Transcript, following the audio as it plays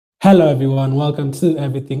Hello everyone, welcome to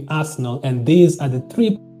Everything Arsenal, and these are the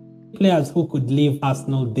three players who could leave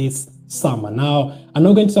Arsenal this summer. Now, I'm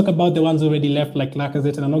not going to talk about the ones who already left like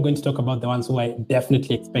Lacazette, and I'm not going to talk about the ones who I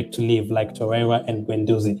definitely expect to leave like Torreira and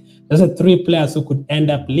Guendouzi. Those are three players who could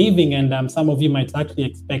end up leaving, and some of you might actually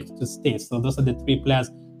expect to stay. So those are the three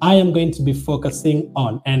players I am going to be focusing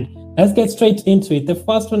on, and let's get straight into it. The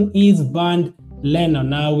first one is Bernd Leno.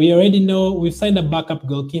 Now, we already know we've signed a backup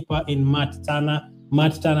goalkeeper in Matt Turner.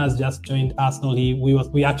 Matt Turner has just joined Arsenal.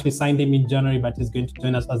 We actually signed him in January, but he's going to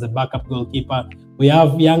join us as a backup goalkeeper. We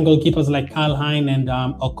have young goalkeepers like Karl Hein and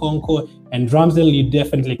Okonkwo and Ramsdale. You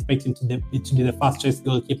definitely expect him to be the first choice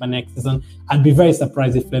goalkeeper next season. I'd be very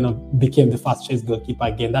surprised if Leno became the first choice goalkeeper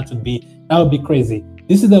again. That would be crazy.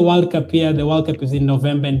 This is the World Cup here. The World Cup is in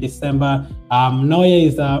November and December. Neuer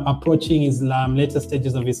is approaching his later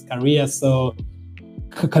stages of his career, so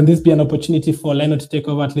can this be an opportunity for Leno to take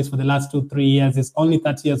over at least for the last 2-3 years? He's only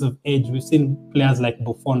 30 years of age. We've seen players like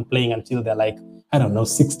Buffon playing until they're like,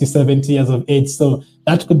 60, 70 years of age. So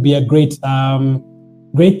that could be a great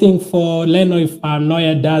thing for Leno if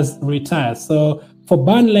Neuer does retire. So for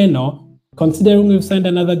Bernd Leno, considering we've signed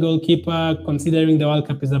another goalkeeper, considering the World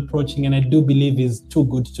Cup is approaching, and I do believe he's too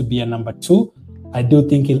good to be a number 2, I do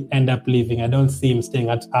think he'll end up leaving. I don't see him staying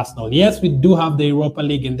at Arsenal. Yes, we do have the Europa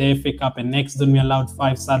League and the FA Cup, and next season we allowed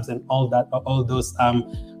 5 subs and all those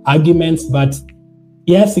arguments. But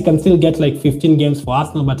yes, he can still get like 15 games for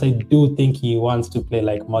Arsenal, but I do think he wants to play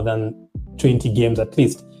like more than 20 games at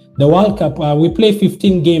least. The World Cup, we play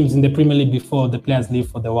 15 games in the Premier League before the players leave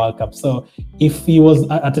for the World Cup. So if he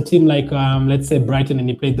was at a team like, let's say Brighton, and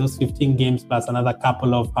he played those 15 games plus another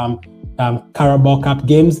couple of Carabao Cup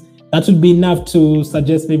games, that would be enough to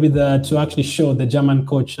suggest maybe to actually show the German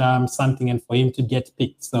coach something and for him to get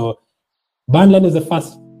picked. So Bernd Leno is the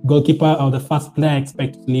first goalkeeper or the first player I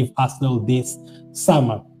expect to leave Arsenal this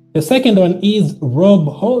summer. The second one is Rob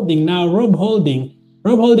Holding. Now, Rob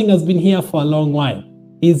Holding has been here for a long while.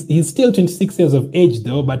 He's still 26 years of age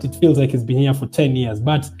though, but it feels like he's been here for 10 years.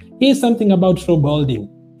 But here's something about Rob Holding.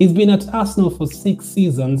 He's been at Arsenal for 6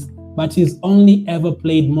 seasons, but he's only ever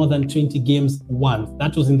played more than 20 games once.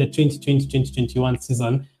 That was in the 2020-2021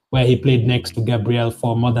 season where he played next to Gabriel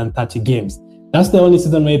for more than 30 games. That's the only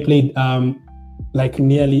season where he played like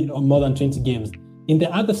nearly more than 20 games. In the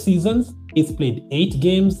other seasons, he's played 8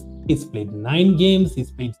 games, he's played 9 games, he's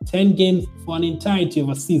played 10 games for an entirety of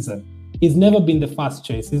a season. He's never been the first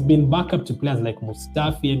choice. He's been backup to players like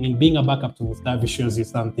Mustafi. I mean, being a backup to Mustafi shows you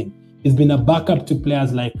something. He's been a backup to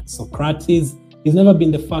players like Socrates. He's never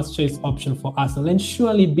been the first choice option for Arsenal. And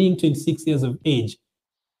surely being 26 years of age,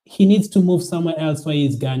 he needs to move somewhere else where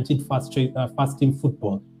he's guaranteed first team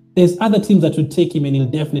football. There's other teams that would take him and he'll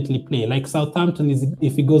definitely play. Like Southampton,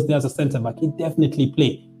 if he goes there as a centre-back, he'll definitely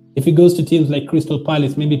play. If he goes to teams like Crystal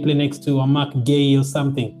Palace, maybe play next to a Mark Gay or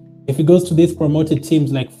something. If he goes to these promoted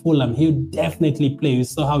teams like Fulham, he'll definitely play. You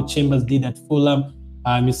saw how Chambers did at Fulham.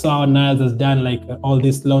 You saw how Niles has done like all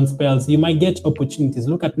these loan spells. You might get opportunities.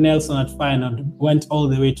 Look at Nelson at Feyenoord, went all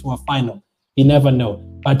the way to a final. You never know.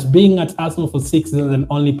 But being at Arsenal for 6 seasons and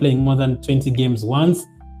only playing more than 20 games once,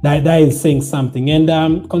 that is saying something.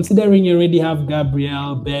 And considering you already have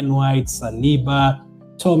Gabriel, Ben White, Saliba,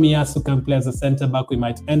 Tomiyasu can play as a centre-back, we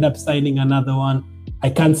might end up signing another one. I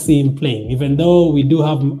can't see him playing. Even though we do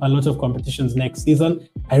have a lot of competitions next season,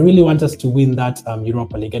 I really want us to win that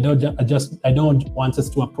Europa League. I don't want us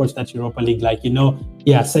to approach that Europa League like,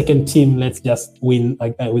 second team, let's just win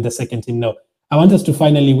with the second team. No, I want us to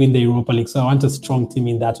finally win the Europa League. So I want a strong team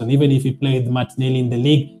in that one. Even if we play with Martinelli in the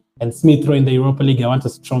league and Smith Rowe in the Europa League, I want a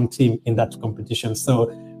strong team in that competition.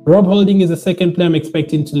 So Rob Holding is the second player I'm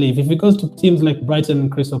expecting to leave. If he goes to teams like Brighton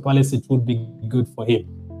and Crystal Palace, it would be good for him.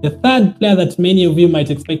 The third player that many of you might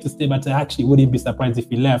expect to stay, but I actually wouldn't be surprised if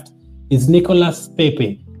he left, is Nicolas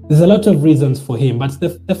Pepe. There's a lot of reasons for him, but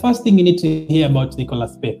the first thing you need to hear about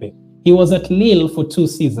Nicolas Pepe, he was at Lille for 2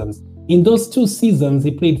 seasons. In those 2 seasons, he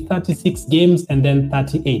played 36 games and then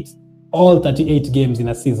 38. All 38 games in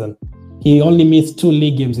a season. He only missed 2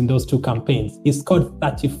 league games in those 2 campaigns. He scored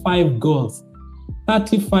 35 goals.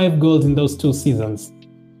 35 goals in those 2 seasons.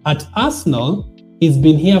 At Arsenal, he's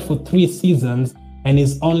been here for 3 seasons and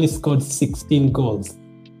he's only scored 16 goals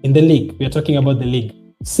in the league. We are talking about the league.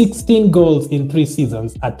 16 goals in 3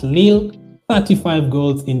 seasons. At Lille, 35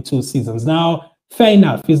 goals in 2 seasons. Now, fair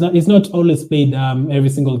enough. He's not always played every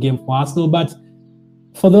single game for Arsenal, but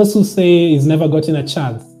for those who say he's never gotten a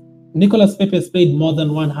chance, Nicolas Pepe has played more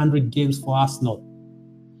than 100 games for Arsenal.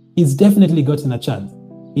 He's definitely gotten a chance.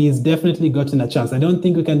 He's definitely gotten a chance. I don't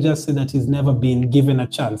think we can just say that he's never been given a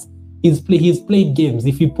chance. he's played games.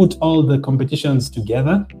 If you put all the competitions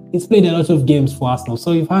together, he's played a lot of games for Arsenal.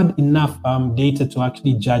 So you've had enough data to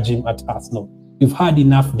actually judge him at Arsenal. You've had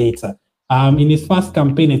enough data. In his first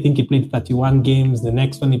campaign, I think he played 31 games. The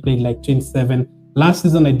next one, he played like 27. Last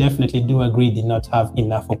season, I definitely do agree, did not have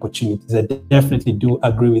enough opportunities. I definitely do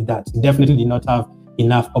agree with that. He definitely did not have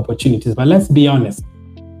enough opportunities. But let's be honest,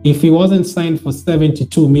 if he wasn't signed for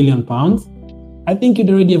 £72 million, I think you'd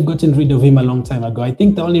already have gotten rid of him a long time ago. I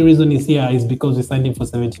think the only reason he's here is because we signed him for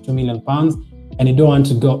 £72 million and you don't want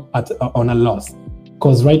to go on a loss.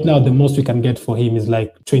 Because right now, the most we can get for him is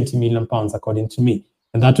like £20 million, according to me.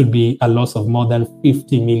 And that would be a loss of more than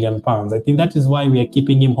 £50 million. I think that is why we are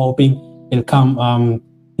keeping him, hoping he'll come,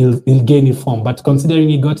 he'll gain in form. But considering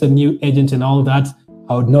he got a new agent and all that,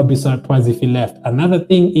 I would not be surprised if he left. Another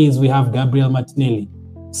thing is we have Gabriel Martinelli,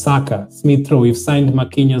 Saka, Smith Rowe. We've signed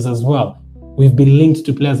Marquinhos as well. We've been linked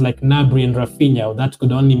to players like Gnabry and Rafinha. That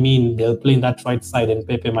could only mean they'll play in that right side and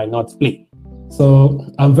Pepe might not play. So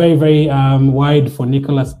I'm very, very wide for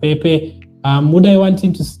Nicolas Pepe. Would I want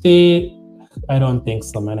him to stay? I don't think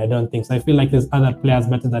so, man. I don't think so. I feel like there's other players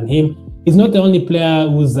better than him. He's not the only player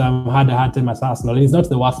who's had a hard time at Arsenal. He's not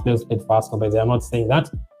the worst player who's played for Arsenal, but I'm not saying that.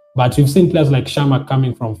 But we've seen players like Shamak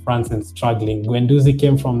coming from France and struggling. Guendouzi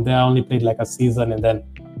came from there, only played like a season, and then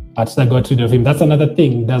Arteta got rid of him. That's another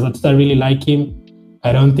thing. Does Arteta really like him?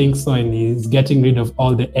 I don't think so. And he's getting rid of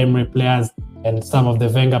all the Emirates players and some of the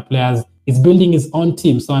Wenger players. He's building his own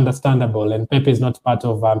team, so understandable. And Pepe is not part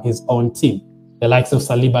of his own team. The likes of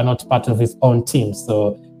Saliba are not part of his own team.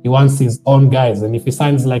 So he wants his own guys. And if he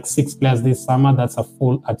signs like 6 players this summer, that's a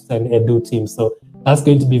full Arteta and Edu team. So that's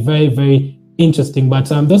going to be very, very interesting. But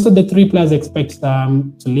those are the 3 players I expect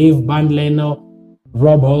to leave: Bernd Leno,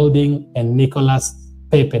 Rob Holding, and Nicolas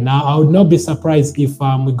Pepe. Now, I would not be surprised if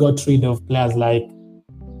we got rid of players like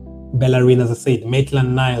Bellerin, as I said,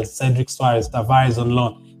 Maitland-Niles, Cedric Soares, Tavares on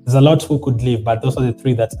loan. There's a lot who could leave, but those are the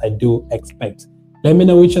 3 that I do expect. Let me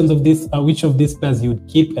know which of these players you would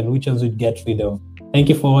keep and which ones you'd get rid of. Thank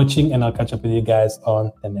you for watching, and I'll catch up with you guys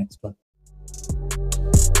on the next one.